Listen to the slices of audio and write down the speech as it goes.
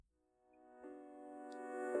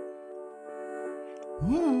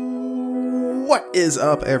What is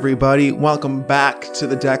up, everybody? Welcome back to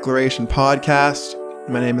the Declaration Podcast.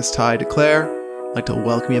 My name is Ty DeClaire. I'd like to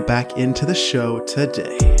welcome you back into the show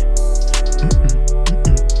today.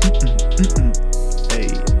 Hey.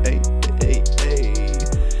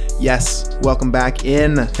 Yes, welcome back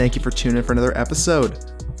in. Thank you for tuning in for another episode.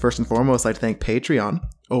 First and foremost, I'd like to thank Patreon.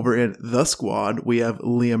 Over in the squad, we have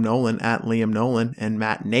Liam Nolan at Liam Nolan and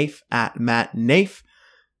Matt Nafe at Matt Nafe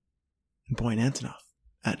and Boyan Antonov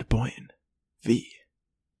at Boyan V.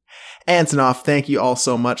 Antonov, thank you all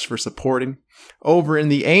so much for supporting. Over in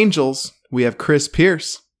the Angels, we have Chris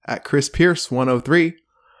Pierce at Chris Pierce 103.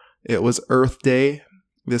 It was Earth Day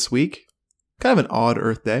this week. Kind of an odd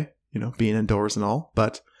Earth Day, being indoors and all,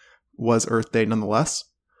 but was Earth Day nonetheless.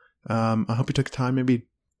 I hope you took time, maybe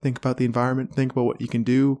think about the environment, think about what you can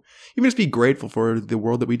do, even just be grateful for the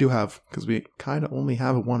world that we do have, because we kind of only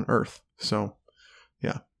have one Earth. So,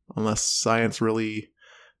 yeah, unless science really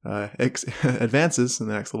advances in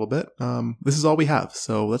the next little bit, this is all we have,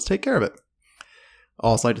 so let's take care of it.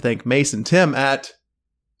 Also like to thank Mason Timm at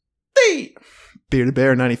the Bearded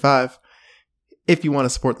Bear 95. If you want to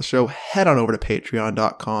support the show, head on over to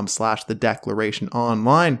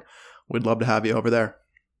patreon.com/thedeclarationonline. We'd love to have you over there.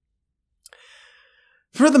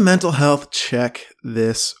 For the mental health check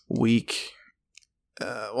this week,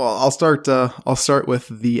 I'll start with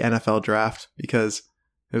the NFL draft, because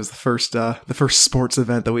it was the first sports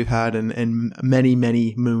event that we've had in many,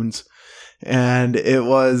 many moons. And it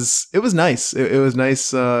was nice. It was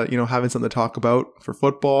nice, having something to talk about for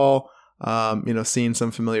football, seeing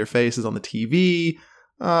some familiar faces on the TV.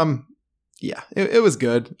 It was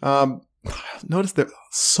good. Notice that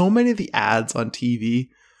so many of the ads on TV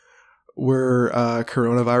were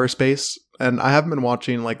coronavirus based, and I haven't been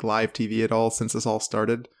watching live TV at all since this all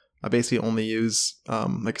started. I basically only use a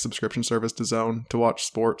subscription service to Zone to watch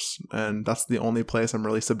sports, and that's the only place I'm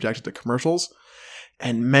really subjected to commercials.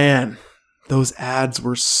 And man, those ads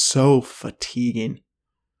were so fatiguing.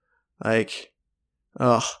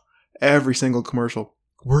 Every single commercial.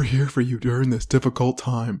 We're here for you during this difficult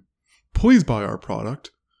time. Please buy our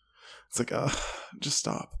product. It's just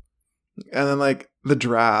stop. And then the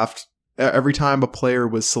draft, every time a player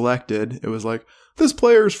was selected, it was like, this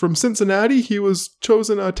player's from Cincinnati. He was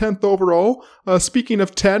chosen 10th overall. Speaking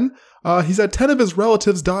of 10, he's had 10 of his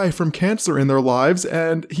relatives die from cancer in their lives,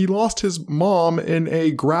 and he lost his mom in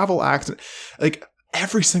a gravel accident.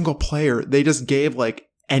 Every single player, they just gave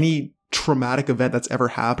any traumatic event that's ever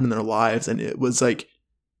happened in their lives, and it was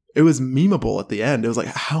memeable at the end. It was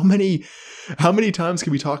how many times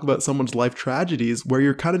can we talk about someone's life tragedies where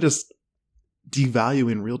you're kind of just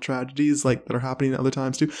devaluing real tragedies that are happening at other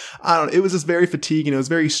times too? I don't know. It was just very fatiguing. It was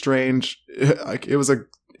very strange. It was a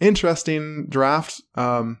interesting draft.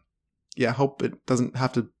 I hope it doesn't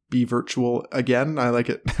have to be virtual again. I like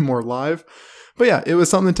it more live. But yeah, it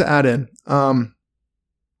was something to add in.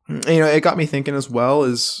 It got me thinking as well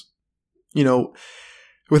as,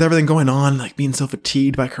 with everything going on, being so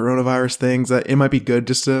fatigued by coronavirus things, that it might be good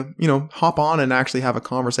just to, hop on and actually have a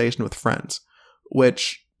conversation with friends,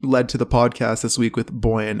 which led to the podcast this week with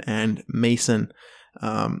Boyan and Mason.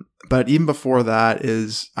 But even before that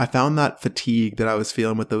I found that fatigue that I was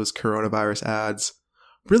feeling with those coronavirus ads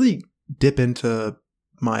really dip into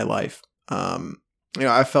my life.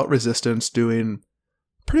 I felt resistance doing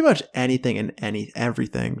pretty much anything and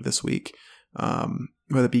everything this week.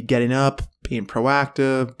 Whether it be getting up, being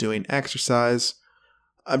proactive, doing exercise.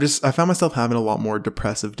 I found myself having a lot more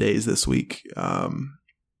depressive days this week. I'm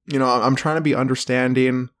trying to be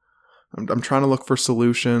understanding. I'm trying to look for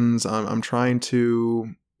solutions. I'm trying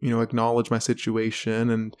to, acknowledge my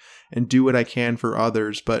situation and do what I can for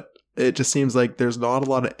others. But it just seems like there's not a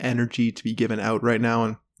lot of energy to be given out right now.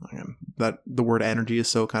 And that the word energy is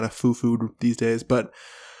so kind of foo-foo these days. But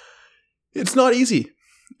it's not easy.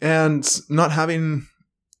 And not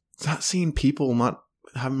seeing people, not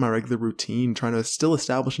having my regular routine, trying to still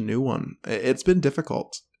establish a new one. It's been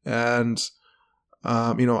difficult. And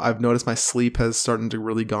I've noticed my sleep has started to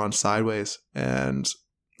really gone sideways, and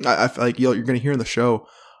I feel like you're going to hear in the show,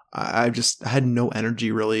 I had no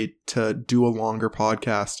energy really to do a longer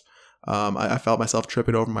podcast. I felt myself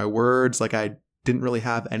tripping over my words. I didn't really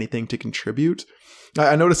have anything to contribute.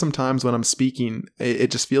 I notice sometimes when I'm speaking,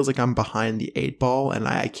 it just feels like I'm behind the 8 ball and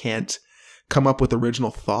I can't come up with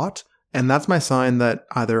original thought. And that's my sign that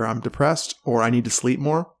either I'm depressed or I need to sleep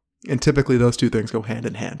more. And typically those two things go hand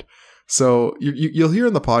in hand. So you'll hear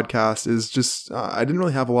in the podcast is just, I didn't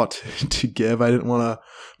really have a lot to give. I didn't want to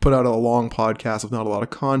put out a long podcast with not a lot of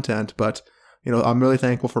content, but, I'm really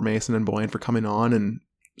thankful for Mason and Boyan for coming on and,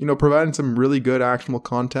 providing some really good actionable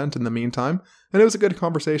content in the meantime. And it was a good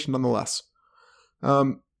conversation nonetheless.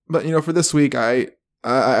 But for this week, I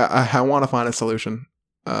want to find a solution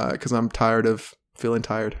because I'm tired of feeling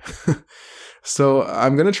tired. So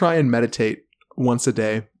I'm gonna try and meditate once a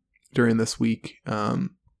day during this week.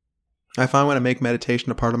 I find when I make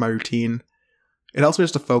meditation a part of my routine, it helps me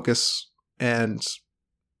just to focus and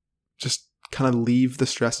just kind of leave the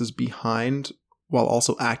stresses behind while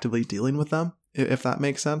also actively dealing with them, if that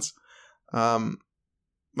makes sense.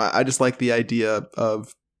 I just like the idea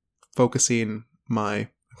of focusing my,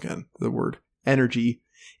 again, the word energy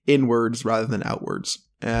inwards rather than outwards.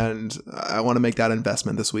 And I want to make that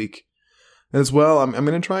investment this week. As well, I'm going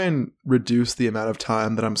to try and reduce the amount of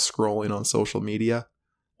time that I'm scrolling on social media.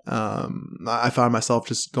 I find myself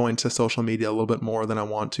just going to social media a little bit more than I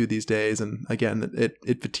want to these days. And again,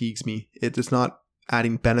 it fatigues me. It's not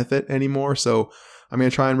adding benefit anymore. So I'm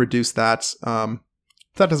going to try and reduce that.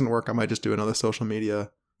 If that doesn't work, I might just do another social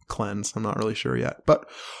media cleanse. I'm not really sure yet. But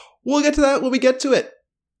we'll get to that when we get to it.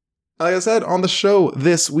 Like I said, on the show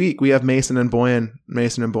this week, we have Mason and Boyan.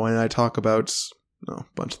 Mason and Boyan and I talk about a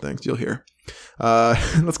bunch of things you'll hear.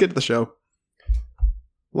 Let's get to the show.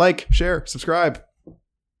 Like, share, subscribe.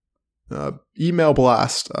 Email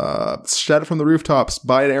blast. Shout it from the rooftops.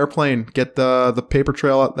 Buy an airplane. Get the paper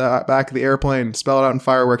trail at the back of the airplane. Spell it out in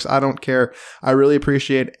fireworks. I don't care. I really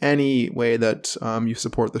appreciate any way that you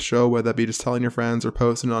support the show, whether that be just telling your friends or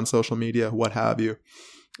posting it on social media, what have you.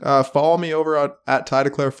 Follow me over at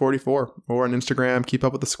TyDeclare44 or on Instagram. Keep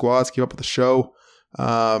up with the squads. Keep up with the show.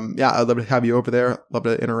 I'd love to have you over there. Love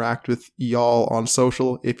to interact with y'all on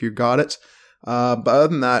social if you got it. But other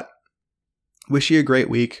than that, wish you a great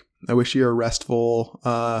week. I wish you a restful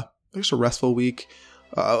week.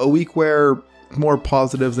 A week where more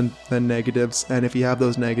positives than negatives. And if you have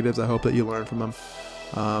those negatives, I hope that you learn from them.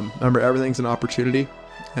 Remember, everything's an opportunity.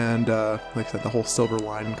 And like I said, the whole silver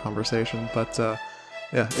lining conversation. But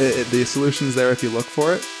the solution's there if you look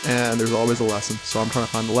for it, and there's always a lesson. So I'm trying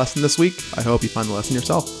to find the lesson this week. I hope you find the lesson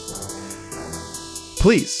yourself.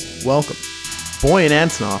 Please welcome Boyan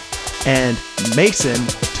Antonov and Mason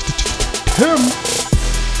Timm.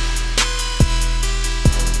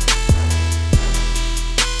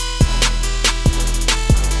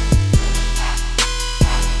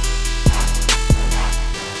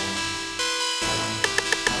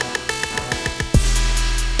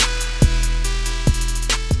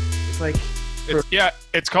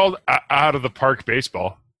 It's called Out of the Park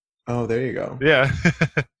Baseball. Oh, there you go. Yeah.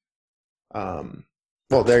 Out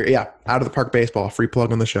of the Park Baseball, free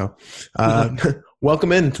plug on the show.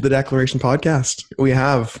 Welcome in to the Declaration Podcast. We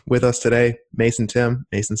have with us today Mason Timm.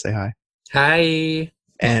 Mason, say hi. Hi.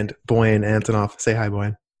 And Boyan Antonov. Say hi,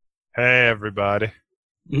 Boyan. Hey, everybody.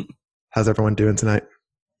 How's everyone doing tonight?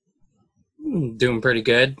 Doing pretty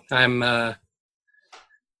good.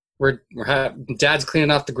 Dad's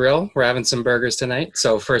cleaning off the grill. We're having some burgers tonight.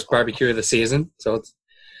 So first barbecue of the season. So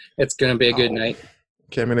it's going to be a good night.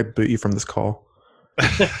 Okay, I'm going to boot you from this call.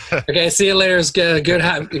 Okay, see you later. It's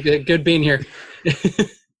good being here.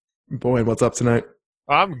 Boyan, what's up tonight?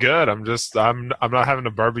 I'm good. I'm not having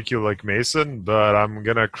a barbecue like Mason, but I'm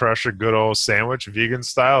going to crush a good old sandwich, vegan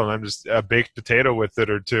style, and I'm just a baked potato with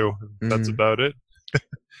it or two. That's about it.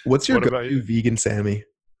 What's your go-to vegan Sammy?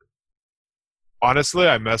 Honestly,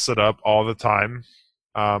 I mess it up all the time.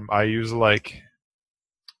 I use like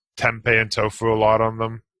tempeh and tofu a lot on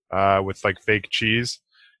them with like fake cheese.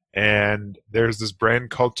 And there's this brand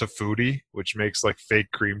called Tafudi, which makes like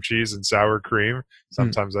fake cream cheese and sour cream.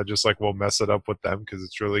 Sometimes I just will mess it up with them because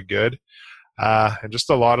it's really good. And just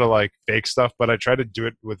a lot of like fake stuff, but I try to do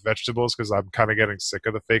it with vegetables because I'm kind of getting sick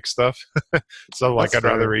of the fake stuff. So like I'd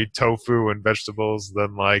rather eat tofu and vegetables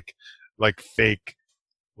than like fake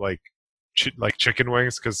like chicken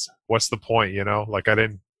wings, because what's the point, like I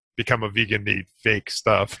didn't become a vegan to eat fake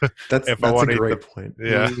stuff. That's a great point.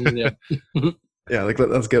 Yeah, like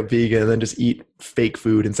let's get vegan and then just eat fake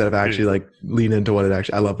food instead of actually like lean into what it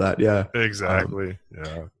actually. I love that. Yeah, exactly.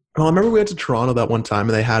 Well, I remember we went to Toronto that one time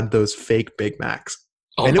and they had those fake Big Macs,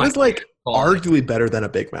 and it was like arguably better than a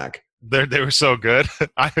Big Mac. They were so good.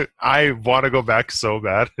 I want to go back so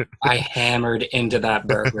bad. I hammered into that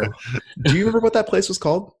burger. Do you remember what that place was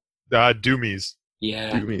called? Doomies.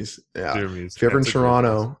 Yeah. Doomies. Yeah. Doomies. If you're ever in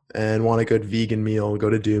Toronto and want a good vegan meal, go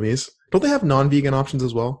to Doomies. Don't they have non-vegan options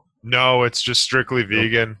as well? No, it's just strictly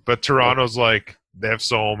vegan. But Toronto's they have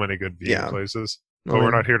so many good vegan places. But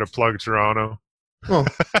we're not here to plug Toronto. Well,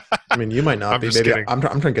 I mean, you might not be. Maybe I'm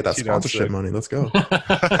trying to get that sponsorship money. Let's go.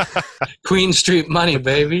 Queen Street money,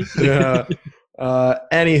 baby. Yeah.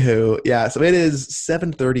 Anywho, yeah. So it is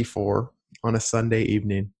 7:34 on a Sunday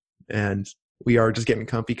evening, and we are just getting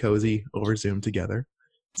comfy cozy over Zoom together.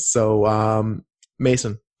 So,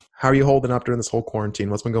 Mason, How are you holding up during this whole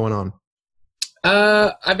quarantine? What's been going on?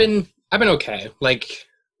 I've been okay. Like,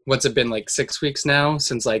 what's it been, like 6 weeks now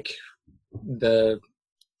since like the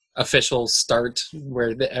official start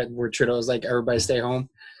where Trudeau's like everybody stay home.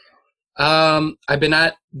 I've been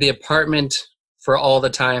at the apartment for all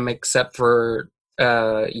the time except for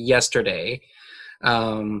yesterday.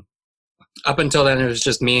 Up until then, it was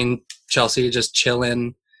just me and Chelsea just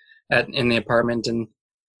chilling in the apartment, and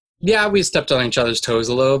yeah, we stepped on each other's toes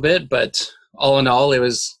a little bit, but all in all, it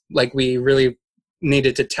was like we really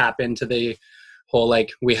needed to tap into the whole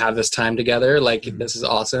like we have this time together. Like this is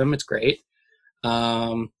awesome. It's great.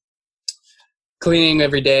 Cleaning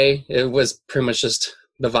every day. It was pretty much just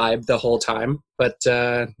the vibe the whole time. But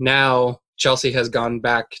now Chelsea has gone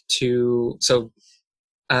back to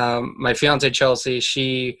my fiance Chelsea.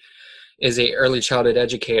 She is a early childhood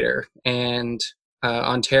educator, and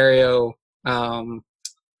Ontario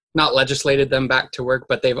not legislated them back to work,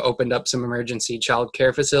 but they've opened up some emergency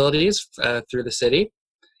childcare facilities through the city.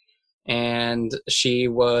 And she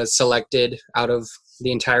was selected out of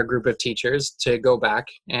the entire group of teachers to go back.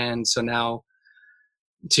 And so now,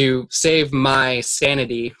 to save my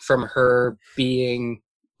sanity from her being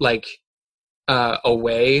like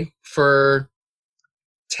away for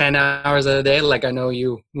 10 hours a day, like I know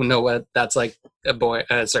you know what that's like,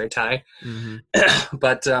 Ty. Mm-hmm.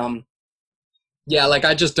 But yeah, like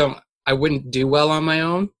I wouldn't do well on my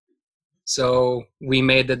own. So we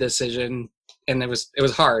made the decision, and it was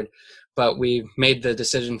hard, but we made the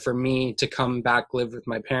decision for me to come back live with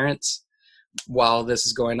my parents while this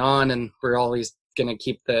is going on. And we're always going to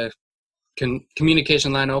keep the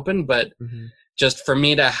communication line open, but just for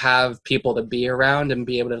me to have people to be around and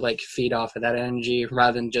be able to like feed off of that energy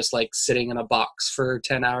rather than just like sitting in a box for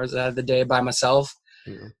 10 hours out of the day by myself,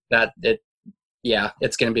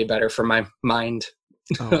 it's going to be better for my mind.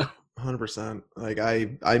 100%. Like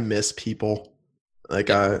I miss people. Like,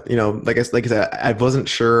 like I said, I wasn't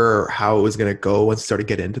sure how it was going to go once we started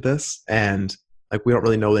getting into this. And like, we don't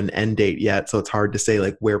really know an end date yet. So it's hard to say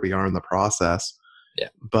like where we are in the process. Yeah.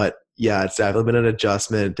 But yeah, it's definitely been an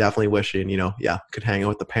adjustment. Definitely wishing, could hang out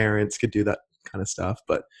with the parents, could do that kind of stuff.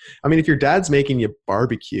 But I mean, if your dad's making you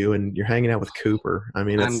barbecue and you're hanging out with Cooper, I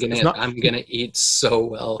mean, I'm gonna eat so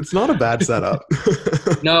well. It's not a bad setup.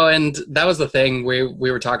 No, and that was the thing we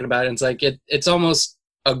were talking about. And it's like it's almost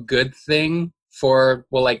a good thing for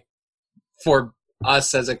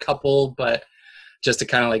us as a couple, but just to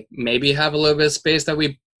kind of like maybe have a little bit of space that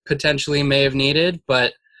we potentially may have needed,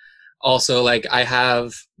 but also like I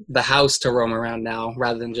have the house to roam around now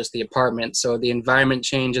rather than just the apartment. So the environment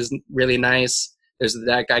change is really nice. There's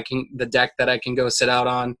the deck that I can go sit out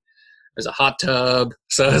on. There's a hot tub.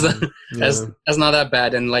 So that's not that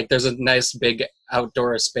bad. And like, there's a nice big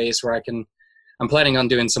outdoor space where I'm planning on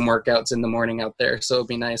doing some workouts in the morning out there. So it'll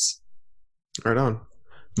be nice. Right on.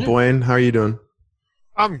 Yeah. Boyan, how are you doing?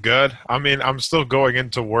 I'm good. I mean, I'm still going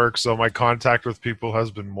into work, so my contact with people has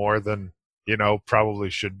been more than, probably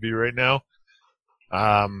should be right now.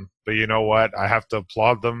 But you know what? I have to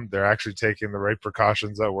applaud them. They're actually taking the right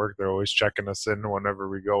precautions at work. They're always checking us in whenever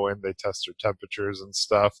we go in. They test our temperatures and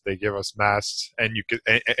stuff. They give us masks, and you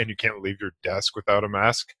can't leave your desk without a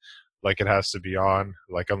mask. Like, it has to be on,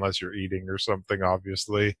 like, unless you're eating or something,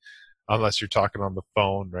 obviously. Unless you're talking on the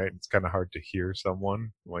phone, right? It's kind of hard to hear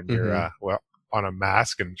someone when you're on a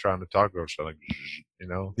mask and trying to talk to each other,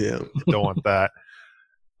 Yeah. You don't want that.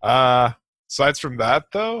 Aside from that,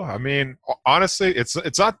 though, I mean, honestly, it's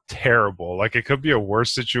not terrible. Like, it could be a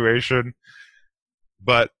worse situation,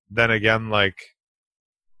 but then again, like,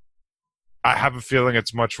 I have a feeling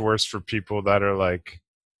it's much worse for people that are like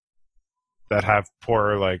that have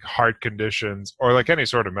poor like heart conditions or like any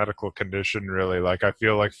sort of medical condition. Really, like, I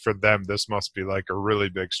feel like for them this must be like a really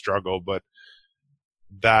big struggle. But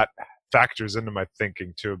that factors into my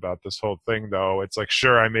thinking too about this whole thing, though. It's like,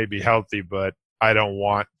 sure, I may be healthy, but I don't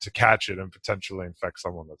want to catch it and potentially infect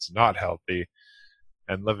someone that's not healthy.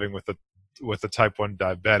 And living with a type 1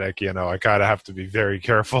 diabetic, I kind of have to be very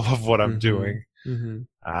careful of what I'm doing.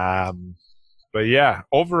 But yeah,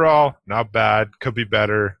 overall, not bad. Could be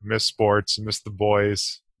better. Miss sports, miss the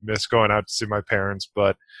boys, miss going out to see my parents.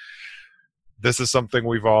 But this is something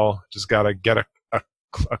we've all just got to get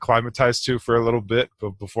acclimatized to for a little bit,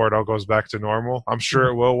 but before it all goes back to normal. I'm sure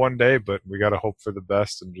it will one day, but we got to hope for the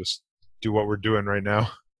best and just do what we're doing right now.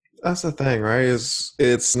 That's the thing, right?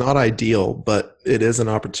 It's not ideal, but it is an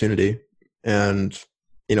opportunity. And,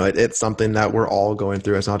 it's something that we're all going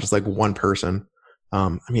through. It's not just like one person.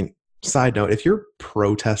 I mean, side note, if you're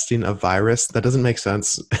protesting a virus, that doesn't make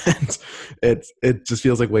sense. And it just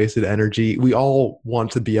feels like wasted energy. We all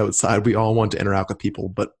want to be outside. We all want to interact with people,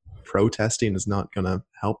 but protesting is not going to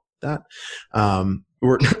help that.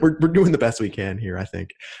 We're doing the best we can here, I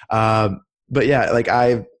think. But yeah, like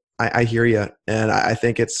I hear you, and I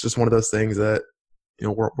think it's just one of those things that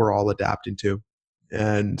we're all adapting to,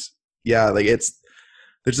 and yeah, like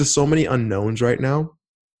there's just so many unknowns right now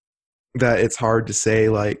that it's hard to say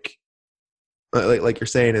like you're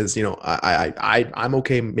saying is I'm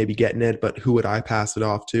okay maybe getting it, but who would I pass it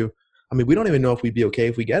off to? I mean, we don't even know if we'd be okay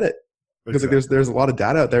if we get it, because like there's a lot of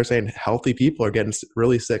data out there saying healthy people are getting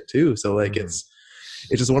really sick too. So like it's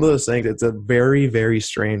just one of those things. It's a very, very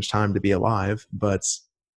strange time to be alive, but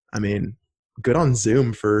I mean, good on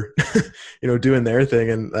Zoom for doing their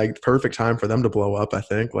thing, and like perfect time for them to blow up. I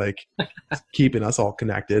think like keeping us all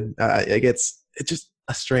connected. Like it's just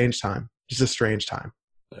a strange time. Just a strange time.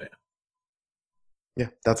 Oh, yeah. Yeah,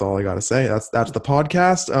 that's all I got to say. That's the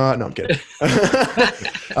podcast. No, I'm kidding.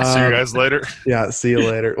 See you guys later. Yeah, see you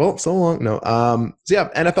later. Well, so long. No. So yeah,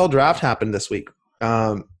 NFL draft happened this week.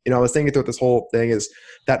 I was thinking through this whole thing is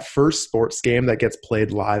that first sports game that gets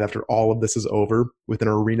played live after all of this is over with an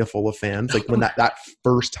arena full of fans. Like when that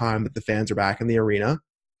first time that the fans are back in the arena,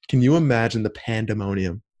 can you imagine the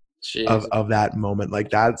pandemonium of that moment?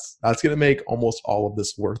 Like that's going to make almost all of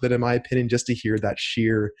this worth it, in my opinion, just to hear that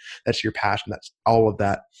sheer passion, that's all of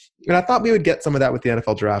that. And I thought we would get some of that with the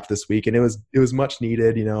NFL draft this week, and it was much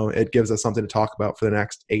needed. It gives us something to talk about for the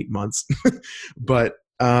next 8 months. But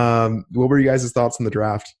what were you guys' thoughts on the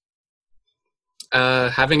draft?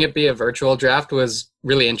 Having it be a virtual draft was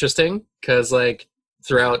really interesting, because like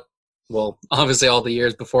throughout, well, obviously all the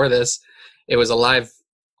years before this, it was a live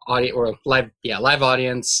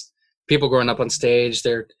audience. People growing up on stage,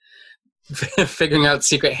 they're figuring out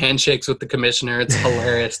secret handshakes with the commissioner. It's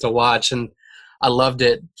hilarious to watch, and I loved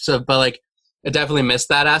it. So, but like, I definitely missed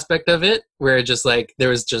that aspect of it, where just like there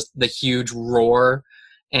was just the huge roar,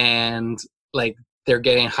 and like they're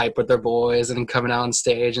getting hype with their boys and coming out on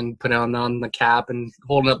stage and putting on the cap and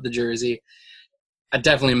holding up the jersey. I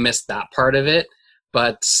definitely missed that part of it,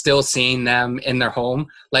 but still seeing them in their home,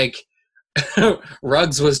 like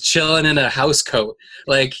Ruggs was chilling in a house coat,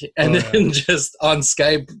 like, and then just on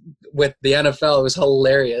Skype with the NFL. It was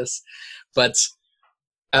hilarious. But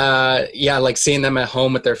like seeing them at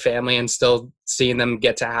home with their family and still seeing them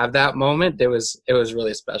get to have that moment, it was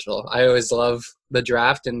really special. I always love the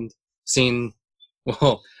draft, and seeing,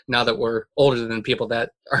 well, now that we're older than people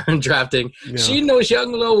that are drafting, seeing those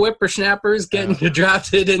young little whippersnappers getting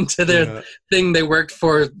drafted into their thing they worked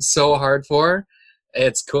for so hard for.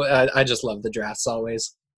 It's cool. I just love the drafts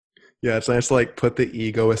always. Yeah, it's nice to like put the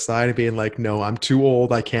ego aside and being like, no, I'm too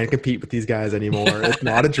old. I can't compete with these guys anymore. It's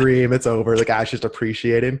not a dream. It's over. Like, I was just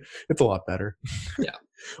appreciating. It's a lot better. Yeah.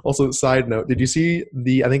 Also, side note, did you see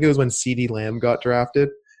I think it was when CD Lamb got drafted,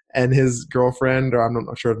 and his girlfriend, or I'm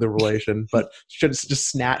not sure of the relation, but she just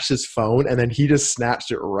snatched his phone, and then he just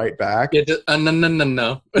snatched it right back. Yeah,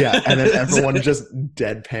 no. Yeah, and then everyone just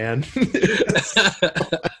deadpan.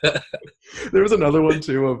 There was another one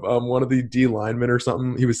too of one of the D linemen or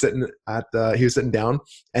something. He was sitting down,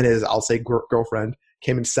 and his, I'll say, girlfriend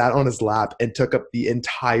came and sat on his lap and took up the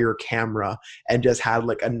entire camera, and just had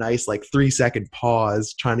like a nice 3-second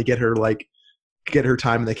pause trying to get her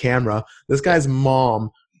time in the camera. This guy's mom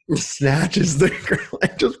snatches the girl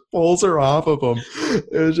and just pulls her off of him.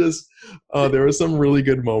 It was just there were some really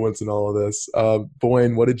good moments in all of this.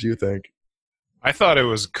 Boyan, what did you think? I thought it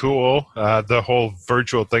was cool, the whole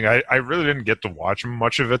virtual thing. I really didn't get to watch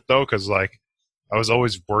much of it, though, because I was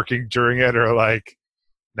always working during it, or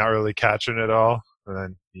not really catching it all. And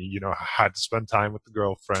then, I had to spend time with the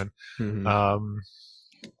girlfriend. Mm-hmm.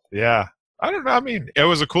 Yeah. I don't know. I mean, it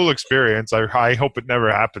was a cool experience. I hope it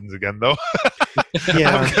never happens again, though.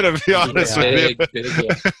 Yeah. I'm going to be honest with you.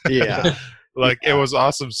 Yeah. It was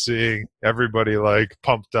awesome seeing everybody,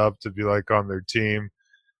 pumped up to be, on their team.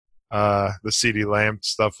 The CD Lamb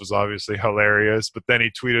stuff was obviously hilarious, but then he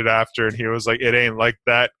tweeted after, and he was like, "It ain't like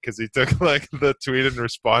that," because he took the tweet and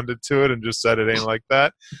responded to it and just said, "It ain't like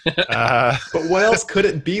that." But what else could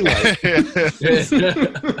it be like?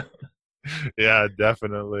 Yeah,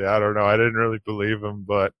 definitely. I don't know. I didn't really believe him,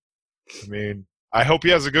 but I mean, I hope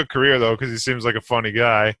he has a good career though, because he seems like a funny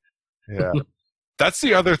guy. Yeah. That's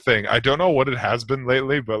the other thing. I don't know what it has been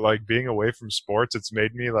lately, but being away from sports, it's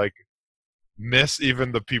made me miss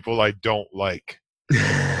even the people I don't like. You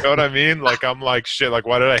know what I mean? I'm like, shit,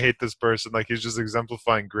 why did I hate this person? He's just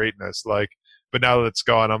exemplifying greatness. But now that it's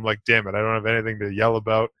gone, I'm like, damn it, I don't have anything to yell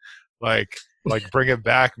about. Bring it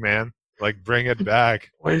back, man. Bring it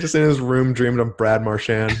back. Why are you just in his room dreaming of Brad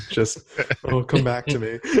Marchand? Just, come back to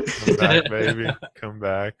me. Come back, baby. Come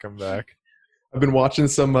back. I've been watching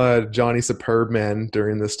some Johnny Superb Man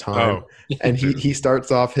during this time. And he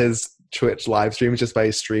starts off his Twitch live streams just by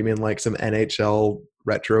streaming like some NHL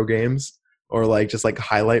retro games or like just like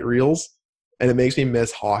highlight reels, and it makes me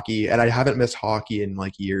miss hockey, and I haven't missed hockey in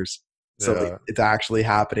like years. So like, it's actually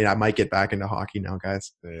happening. I might get back into hockey now,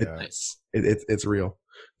 guys. Yeah. Nice. It's real.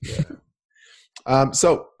 Yeah.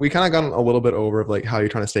 So we kind of gone a little bit over of like how you're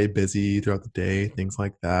trying to stay busy throughout the day, things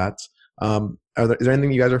like that. Is there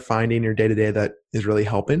anything you guys are finding in your day to day that is really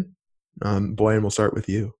helping? Boyan, we'll start with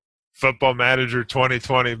you. Football Manager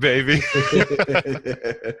 2020, baby.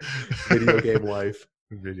 Video game life.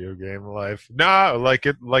 Video game life. Nah, like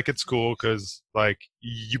it's cool because like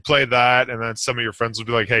you play that, and then some of your friends will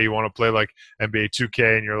be like, "Hey, you want to play like NBA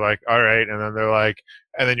 2K?" And you're like, "All right." And then they're like,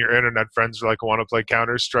 and then your internet friends are like, "Want to play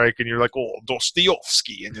Counter Strike?" And you're like, "Oh,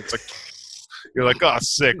 Dostoevsky," and it's like, you're like, "Oh,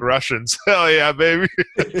 sick Russians, hell yeah, baby."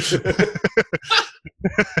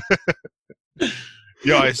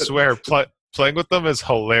 Yo, I swear, playing with them is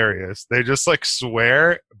hilarious. They just like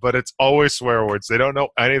swear, but it's always swear words. They don't know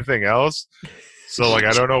anything else. So like,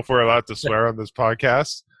 I don't know if we're allowed to swear on this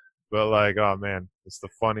podcast, but like, oh man, it's the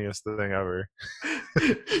funniest thing ever.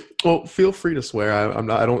 Well, feel free to swear.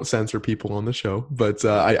 I don't censor people on the show, but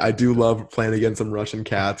I do love playing against some Russian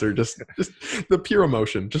cats or just the pure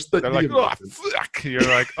emotion. Just They're like, oh fuck. You're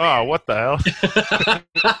like, oh, what the hell?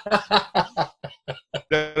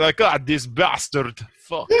 They're like, oh, this bastard.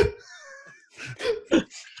 Fuck.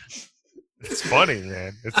 It's funny,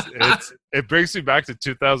 man. It brings me back to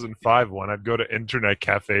 2005 when I'd go to internet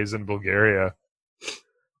cafes in Bulgaria.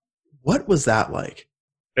 What was that like?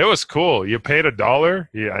 It was cool. You paid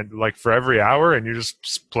 $1, like for every hour, and you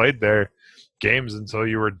just played their games until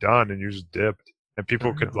you were done, and you just dipped. And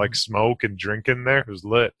people could like smoke and drink in there. It was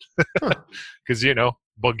lit. Because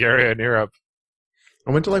Bulgaria and Europe.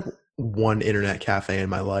 I went to like one internet cafe in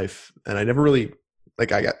my life, and I never really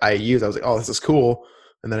like I was like, oh, this is cool.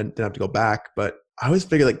 And then I didn't have to go back. But I always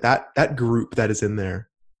figure like that group that is in there,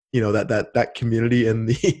 that community in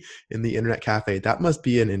the internet cafe, that must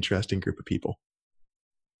be an interesting group of people.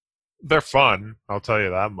 They're fun, I'll tell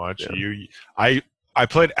you that much. Yeah. I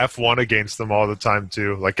played F1 against them all the time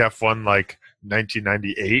too. Like F1 like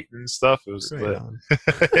 1998 and stuff. It was lit.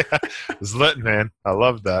 Yeah, it was lit, man. I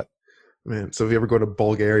loved that. Man, so if you ever go to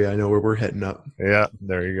Bulgaria, I know where we're hitting up. Yeah,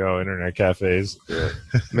 there you go. Internet cafes. Yeah.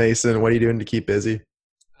 Mason, what are you doing to keep busy?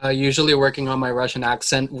 Usually working on my Russian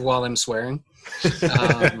accent while I'm swearing.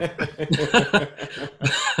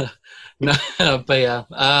 No, but yeah.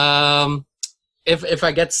 If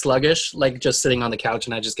I get sluggish, like just sitting on the couch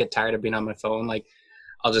and I just get tired of being on my phone, like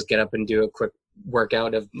I'll just get up and do a quick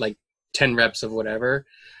workout of like 10 reps of whatever.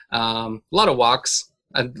 A lot of walks.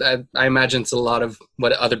 I imagine it's a lot of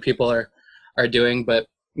what other people are doing, but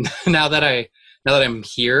now that I'm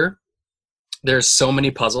here, there's so many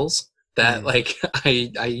puzzles that like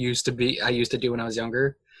I used to do when I was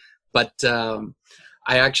younger. But we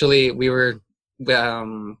were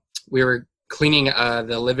cleaning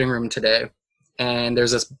the living room today, and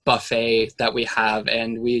there's this buffet that we have,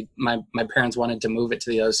 and my parents wanted to move it to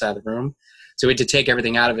the other side of the room, so we had to take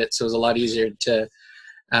everything out of it. So it was a lot easier to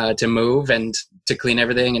move and to clean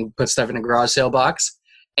everything and put stuff in a garage sale box.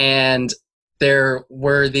 And there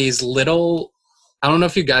were these little, I don't know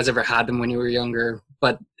if you guys ever had them when you were younger,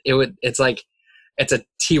 but it's a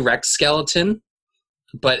T-Rex skeleton,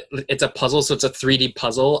 but it's a puzzle. So it's a 3D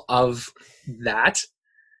puzzle of that.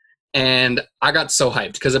 And I got so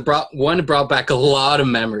hyped because it brought back a lot of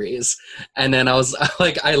memories. And then I was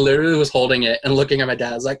like, I literally was holding it and looking at my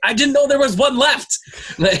dad. I was like, I didn't know there was one left.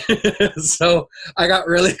 So I got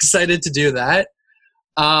really excited to do that.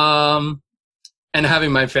 And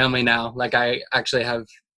having my family now, like I actually have,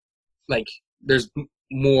 like, there's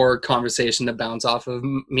more conversation to bounce off of.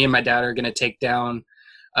 Me and my dad are going to take down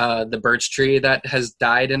the birch tree that has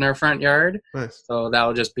died in our front yard. Nice. So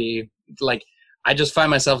that'll just be like, I just find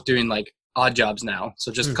myself doing like odd jobs now.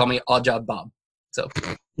 So just call me Odd Job Bob. So.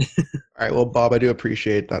 All right. Well, Bob, I do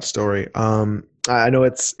appreciate that story. I know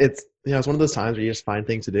it's one of those times where you just find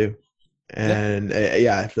things to do, and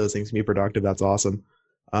if those things can be productive, that's awesome.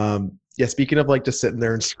 Speaking of like just sitting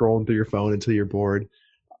there and scrolling through your phone until you're bored,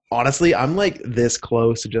 honestly, I'm like this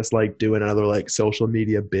close to just like doing another like social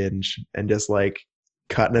media binge and just like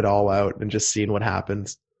cutting it all out and just seeing what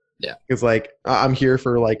happens. Yeah. Because like I'm here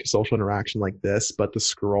for like social interaction like this, but the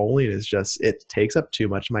scrolling is just, it takes up too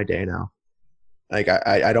much of my day now. Like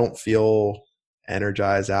I don't feel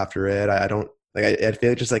energized after it. I don't like, I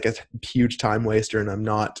feel just like a huge time waster, and I'm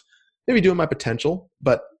not maybe doing my potential,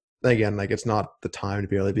 but again, like it's not the time to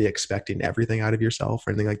be really be expecting everything out of yourself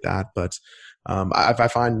or anything like that. But I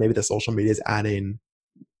find maybe the social media is adding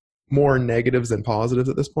more negatives than positives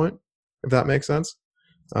at this point, if that makes sense.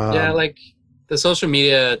 Like the social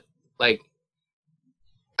media, like,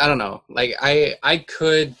 I don't know, like I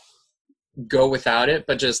could go without it,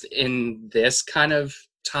 but just in this kind of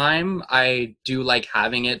time, I do like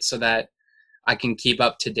having it so that I can keep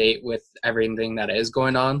up to date with everything that is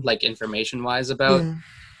going on, like information wise about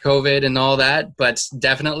COVID and all that. But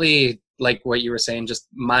definitely, like what you were saying, just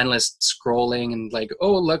mindless scrolling and like,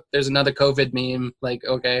 oh, look, there's another COVID meme. Like,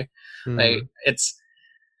 okay, like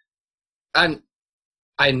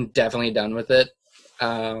I'm definitely done with it.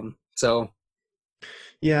 So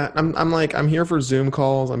Yeah, I'm here for Zoom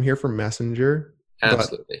calls. I'm here for Messenger.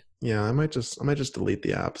 absolutely. But yeah, I might just delete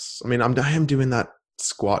the apps. I mean, I am doing that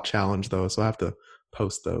squat challenge though, so I have to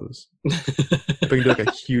post those. If I can do like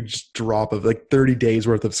a huge drop of like 30 days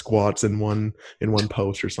worth of squats in one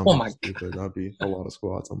post or something. Oh my stupid. That'd be a lot of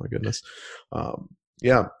squats. Oh my goodness.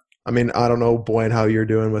 Yeah. I mean, I don't know, Boyan, how you're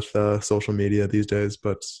doing with social media these days,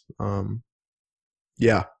 but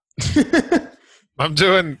yeah. I'm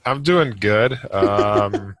doing good.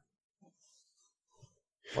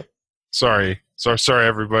 Sorry,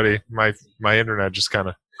 everybody. My internet just kind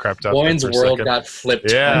of crapped out. Boyan's world got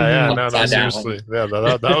flipped. Yeah, no, upside down. seriously, yeah,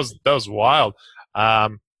 that was wild.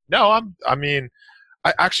 No, I mean,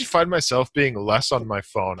 I actually find myself being less on my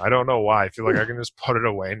phone. I don't know why. I feel like I can just put it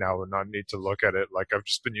away now and not need to look at it. Like I've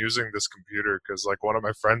just been using this computer because like one of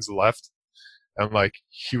my friends left, and like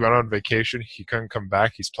he went on vacation. He couldn't come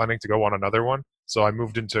back. He's planning to go on another one. So I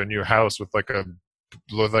moved into a new house with like a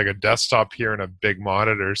desktop here and a big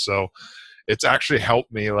monitor. So it's actually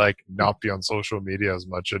helped me like not be on social media as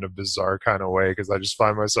much in a bizarre kind of way, because I just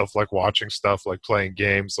find myself like watching stuff, like playing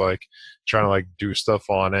games, like trying to like do stuff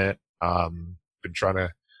on it. Been trying to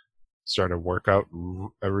start a workout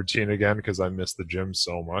routine again because I miss the gym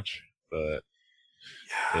so much. But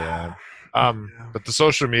yeah. But the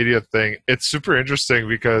social media thing, it's super interesting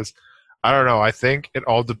because I don't know, I think it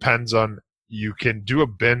all depends on, you can do a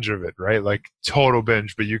binge of it, right? Like total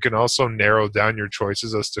binge, but you can also narrow down your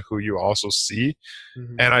choices as to who you also see.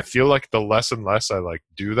 And I feel like the less and less I like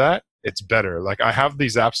do that, it's better. Like I have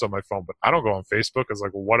these apps on my phone, but I don't go on Facebook. It's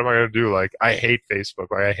like, well, what am I going to do? Like I hate Facebook.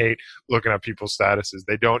 Like I hate looking at people's statuses.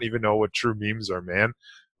 They don't even know what true memes are, man.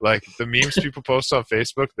 Like the memes people post on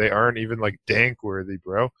Facebook, they aren't even like dank worthy,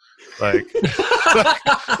 bro. Like,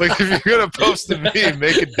 like if you're gonna post a meme,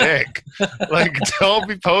 make it dank. Like don't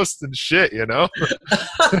be posting shit, you know.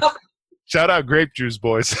 Shout out grape juice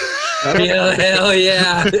boys. Hell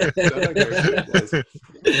yeah.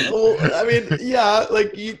 Well, I mean, yeah,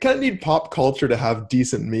 like you kind of need pop culture to have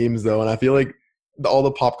decent memes though, and I feel like all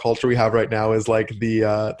the pop culture we have right now is like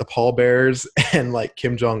the pallbearers and like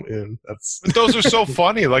Kim Jong-un. Those are so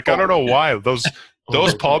funny. Like I don't know why those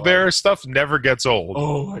pallbearer stuff never gets old.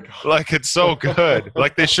 Oh my god! Like it's so good.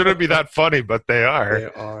 Like they shouldn't be that funny, but they are. They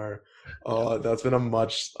are. Oh, that's been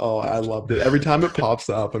I loved it. Every time it pops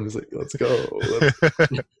up, I'm just like, let's go.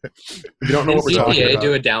 If you don't know what we're talking about.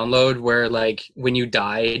 do a download where like when you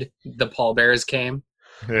died, the pallbearers came.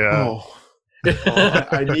 Yeah. Oh,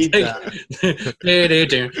 I need that.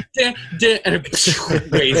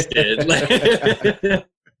 And wasted.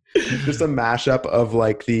 Just a mashup of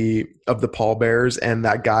like the pallbearers and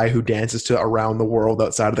that guy who dances to Around the World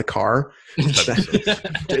outside of the car.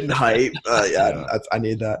 Getting hype. Yeah, I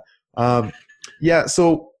need that. Yeah,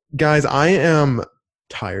 so guys, I am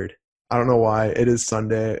tired. I don't know why. It is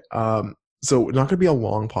Sunday. So not gonna be a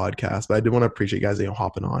long podcast, but I did want to appreciate you guys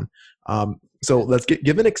hopping on. So let's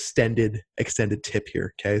give an extended tip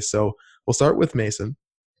here. Okay, so we'll start with Mason.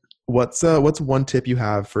 What's one tip you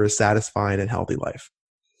have for a satisfying and healthy life?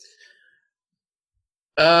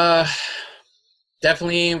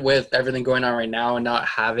 Definitely with everything going on right now and not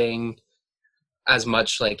having as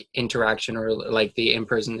much like interaction or like the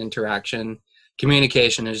in-person interaction,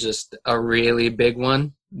 communication is just a really big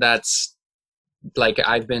one. That's like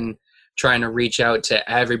I've been trying to reach out to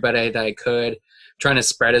everybody that I could, trying to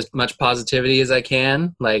spread as much positivity as I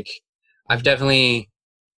can. Like I've definitely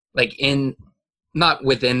like not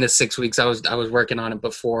within the 6 weeks I was working on it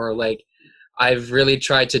before, like I've really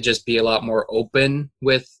tried to just be a lot more open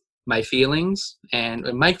with my feelings and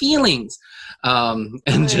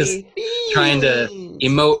just trying to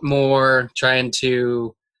emote more, trying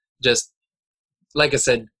to just, like I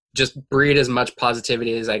said, just breed as much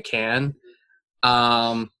positivity as I can.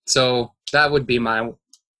 So that would be my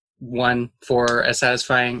one for a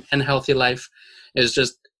satisfying and healthy life, is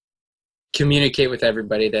just communicate with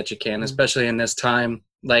everybody that you can, especially in this time.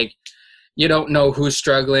 Like you don't know who's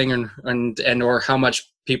struggling and or how much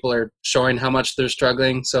people are showing how much they're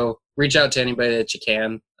struggling. So reach out to anybody that you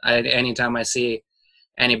can. Anytime I see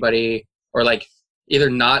anybody or like either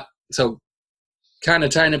not, so kind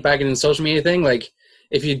of tying it back into the social media thing, like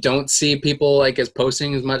if you don't see people like as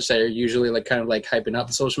posting as much, that are usually like kind of like hyping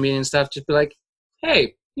up social media and stuff, just be like,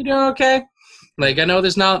 hey, you doing okay? Like, I know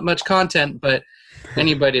there's not much content, but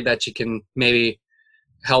anybody that you can maybe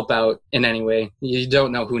help out in any way, you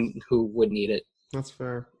don't know who would need it. That's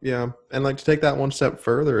fair. Yeah. And like to take that one step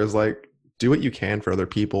further is like, do what you can for other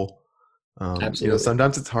people. Absolutely.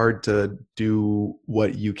 Sometimes it's hard to do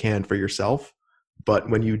what you can for yourself, but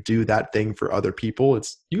when you do that thing for other people,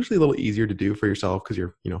 it's usually a little easier to do for yourself because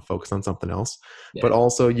you're, focused on something else. Yeah. But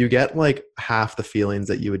also you get like half the feelings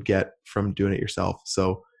that you would get from doing it yourself.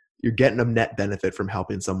 So you're getting a net benefit from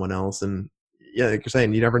helping someone else. And yeah, like you're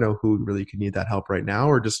saying, you never know who really could need that help right now,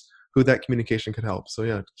 or just who that communication could help. So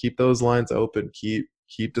yeah, keep those lines open, keep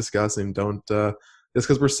discussing. Don't, just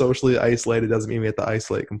because we're socially isolated doesn't mean we have to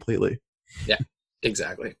isolate completely. Yeah,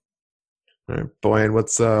 exactly. All right, Boyan,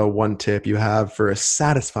 what's one tip you have for a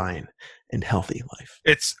satisfying and healthy life?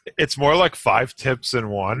 It's more like 5 tips in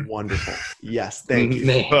one. Wonderful. Yes, thank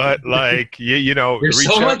you. But like you're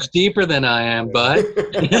so much deeper than I am, bud.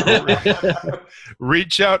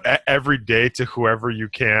 Reach out every day to whoever you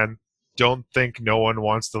can. Don't think no one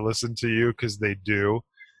wants to listen to you, because they do.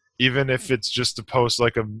 Even if it's just to post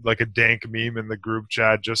like a dank meme in the group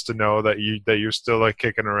chat, just to know that you're still like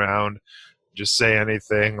kicking around. Just say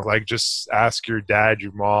anything. Like, just ask your dad,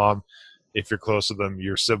 your mom, if you're close to them,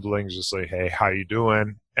 your siblings. Just like, hey, how you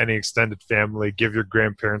doing? Any extended family, give your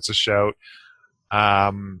grandparents a shout.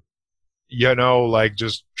 Like,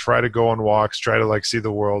 just try to go on walks. Try to like see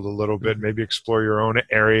the world a little bit. Maybe explore your own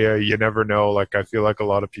area. You never know. Like, I feel like a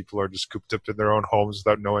lot of people are just cooped up in their own homes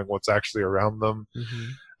without knowing what's actually around them.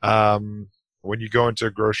 When you go into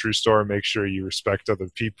a grocery store, make sure you respect other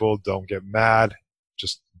people. Don't get mad.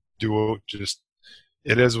 Just do it. Just,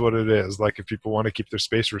 it is what it is. Like, if people want to keep their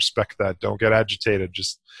space, respect that. Don't get agitated.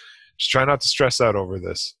 Just try not to stress out over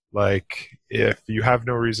this. Like, if you have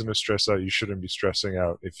no reason to stress out, you shouldn't be stressing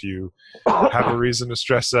out. If you have a reason to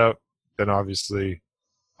stress out, then obviously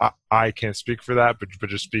I can't speak for that, but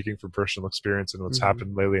just speaking from personal experience and what's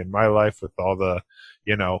happened lately in my life with all the,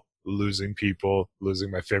 losing people,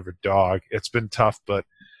 losing my favorite dog. It's been tough, but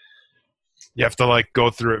you have to like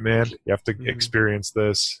go through it, man. You have to experience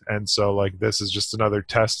this. And so like, this is just another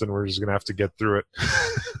test, and we're just going to have to get through it.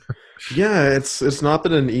 Yeah. It's not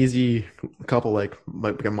been an easy couple, like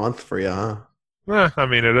a month for you, huh? I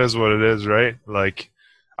mean, it is what it is, right? Like,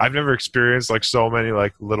 I've never experienced like so many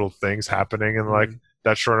like little things happening in like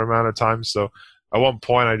that short amount of time. So at one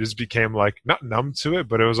point I just became like not numb to it,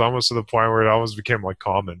 but it was almost to the point where it almost became like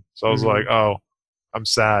common. So I was like, oh, I'm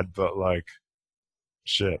sad, but like,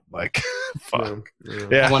 shit, like, fuck.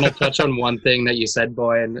 Yeah. I want to touch on one thing that you said,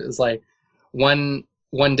 boy, and it's like one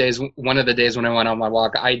of the days when I went on my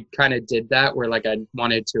walk, I kind of did that where like I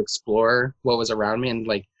wanted to explore what was around me and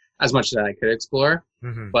like as much as I could explore.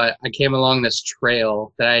 But I came along this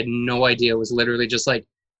trail that I had no idea was literally just like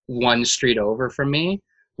one street over from me,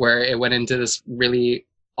 where it went into this really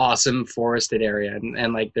awesome forested area,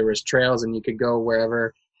 and like there was trails and you could go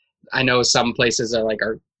wherever. I know some places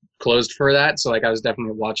are closed for that, so like I was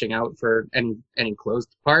definitely watching out for any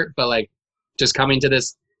closed part, but like just coming to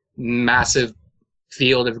this massive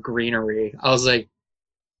field of greenery, I was like,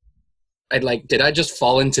 did I just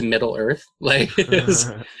fall into Middle Earth? Like,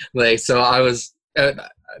 like, so I was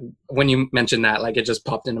when you mentioned that, like, it just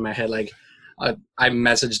popped into my head. Like, I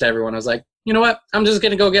messaged everyone. I was like, you know what? I'm just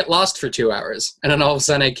going to go get lost for 2 hours. And then all of a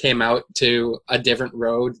sudden I came out to a different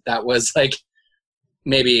road that was like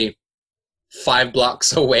maybe 5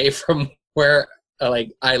 blocks away from where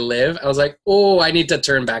like I live. I was like, oh, I need to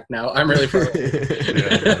turn back now. I'm really far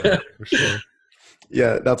away. For sure.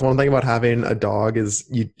 Yeah, that's one thing about having a dog is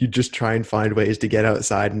you just try and find ways to get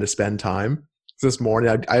outside and to spend time. So this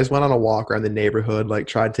morning, I just went on a walk around the neighborhood, like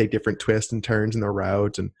tried to take different twists and turns in the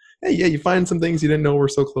route. And hey, yeah, you find some things you didn't know were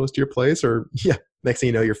so close to your place. Or yeah, next thing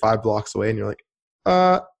you know, you're 5 blocks away and you're like,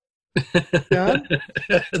 Dad?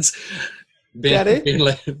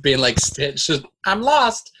 being like Stitch, I'm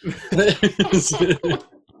lost. Can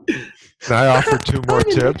I offer 2 more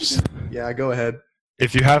tips? Yeah, go ahead.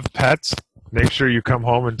 If you have pets, make sure you come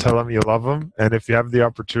home and tell them you love them. And if you have the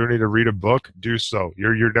opportunity to read a book, do so.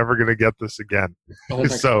 You're never going to get this again. Oh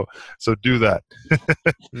so do that.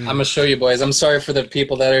 I'm going to show you, boys. I'm sorry for the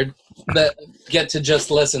people that get to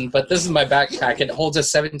just listen, but this is my backpack. It holds a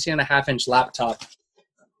 17.5-inch laptop,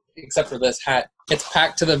 except for this hat. It's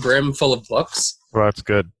packed to the brim full of books. Well, that's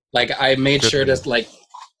good. Like, I made sure to like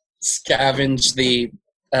scavenge the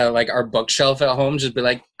like our bookshelf at home. Just be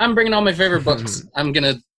like, I'm bringing all my favorite books. I'm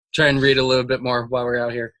going to try and read a little bit more while we're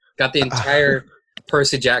out here. Got the entire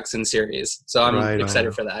Percy Jackson series, so I'm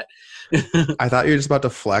excited for that. I thought you were just about to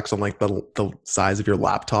flex on like the size of your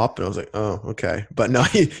laptop, and I was like, oh, okay. But no,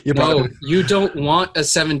 you brought No, you don't want a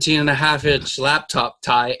 17.5-inch laptop,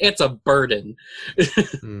 Ty. It's a burden.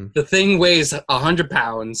 The thing weighs 100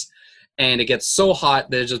 pounds, and it gets so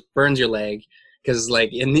hot that it just burns your leg because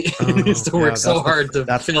it needs to work so hard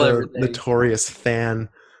to fill everything. Notorious fan.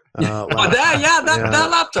 That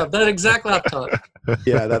laptop, that exact laptop.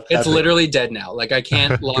 Yeah, it's literally dead now. Like I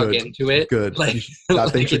can't log into it. Good. Like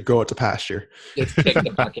that thing should go out to pasture. It's kicked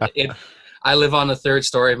the bucket. I live on the 3rd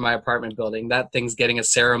story of my apartment building. That thing's getting a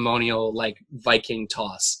ceremonial like Viking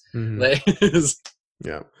toss.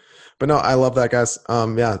 Yeah, but no, I love that, guys.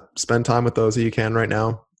 Spend time with those that you can right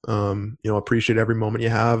now. Appreciate every moment you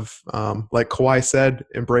have. Like Kawhi said,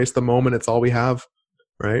 embrace the moment. It's all we have,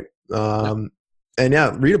 right? And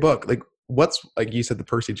yeah, read a book. Like what's like you said, the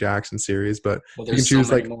Percy Jackson series, but you can choose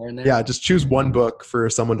just choose one book for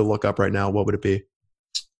someone to look up right now. What would it be?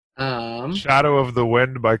 Shadow of the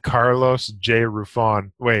Wind by Carlos J.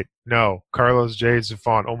 Ruffon. Wait, no, Carlos J.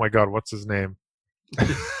 Zuffon. Oh my God, what's his name?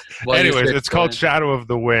 Anyways, it's called Shadow of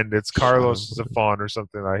the Wind. It's Carlos Zuffon or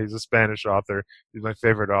something like that. He's a Spanish author. He's my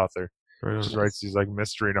favorite author. He just writes these like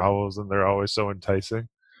mystery novels, and they're always so enticing.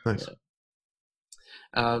 Nice.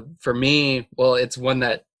 For me, well, it's one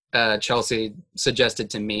that Chelsea suggested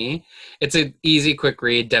to me. It's an easy, quick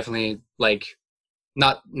read. Definitely like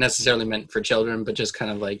not necessarily meant for children, but just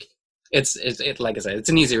kind of like it's like I said, it's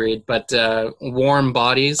an easy read. But Warm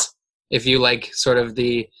Bodies, if you like sort of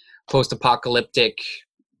the post-apocalyptic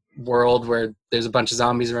world where there's a bunch of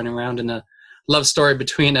zombies running around and a love story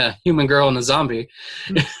between a human girl and a zombie.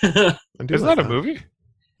 Isn't that a movie?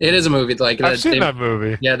 It is a movie. Like I've seen that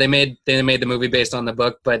movie. Yeah, they made the movie based on the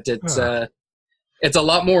book, but it's a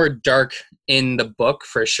lot more dark in the book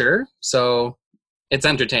for sure. So it's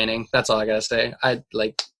entertaining. That's all I gotta say. I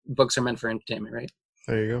like books are meant for entertainment, right?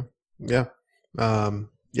 There you go. Yeah.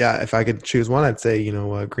 If I could choose one, I'd say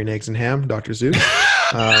Green Eggs and Ham, Dr. Zeus.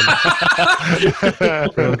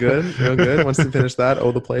 Real good. Once you finish that,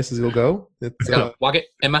 the places you'll go. It's walk it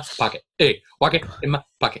in my pocket. Hey, walk it in my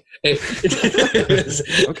pocket. Hey.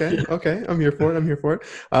 Okay. I'm here for it.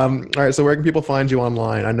 All right. So where can people find you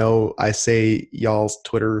online? I know I say y'all's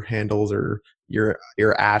Twitter handles or your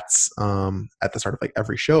ats at the start of like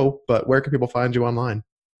every show, but where can people find you online?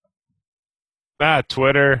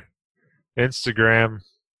 Twitter, Instagram.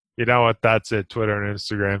 You know what? That's it. Twitter and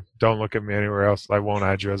Instagram. Don't look at me anywhere else. I won't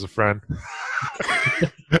add you as a friend.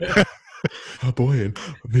 Boyan,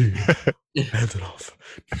 me, Antonov.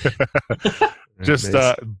 Just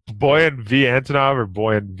Boyan V Antonov or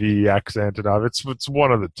Boyan VX Antonov. It's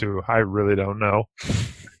one of the two. I really don't know.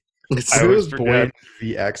 If it was Boyan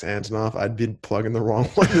VX Antonov, I'd be plugging the wrong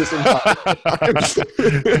one this entire time.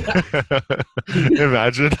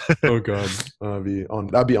 Imagine. Oh God,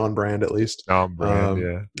 that'd be on brand at least. On brand,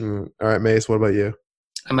 yeah. All right, Mace, what about you?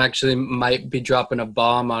 I'm actually might be dropping a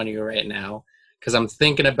bomb on you right now because I'm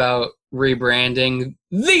thinking about rebranding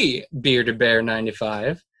the Bearded Bear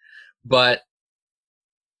 95, but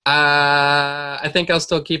I think I'll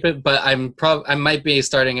still keep it. But I might be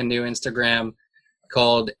starting a new Instagram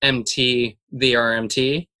called MT the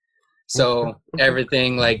RMT. So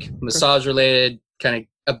everything like massage related, kind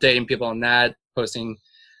of updating people on that, posting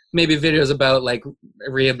maybe videos about like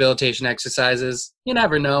rehabilitation exercises. You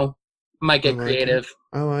never know. Might get creative.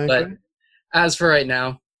 But as for right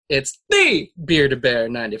now, it's the Bearded Bear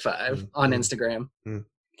 95 on Instagram.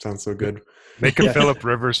 Sounds so good. Make a Phillip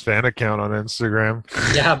Rivers fan account on Instagram.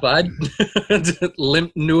 Yeah, bud.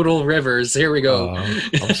 Limp Noodle Rivers. Here we go.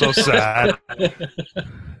 I'm so sad.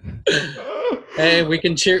 Hey, we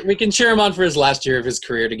can cheer him on for his last year of his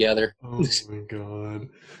career together. Oh my God.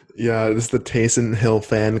 Yeah, this is the Taysom Hill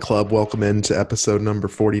fan club. Welcome into episode number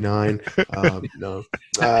 49.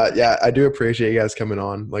 Yeah, I do appreciate you guys coming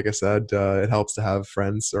on. Like I said, it helps to have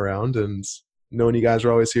friends around, and knowing you guys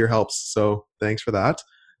are always here helps. So thanks for that.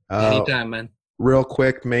 Anytime, man. Real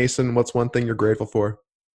quick, Mason, what's one thing you're grateful for?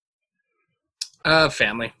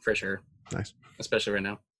 Family, for sure. Nice. Especially right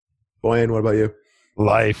now. Boyan, what about you?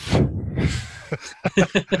 Life. Oh,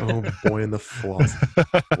 Boyan the philosopher.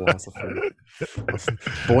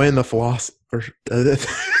 Boyan the philosopher.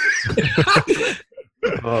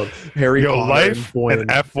 Harry Potter life and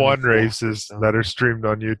F1 races that are streamed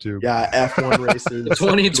on YouTube. Yeah, F1 races.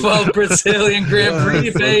 2012 Brazilian Grand Prix,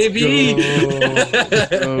 baby. Let's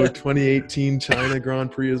go. 2018 China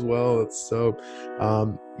Grand Prix as well. It's so,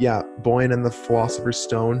 Boyan and the Philosopher's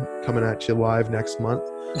Stone coming at you live next month.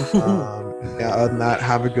 Other than that,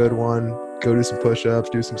 have a good one. Go do some push-ups,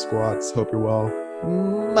 do some squats. Hope you're well.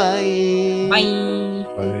 Bye.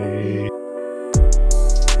 Bye.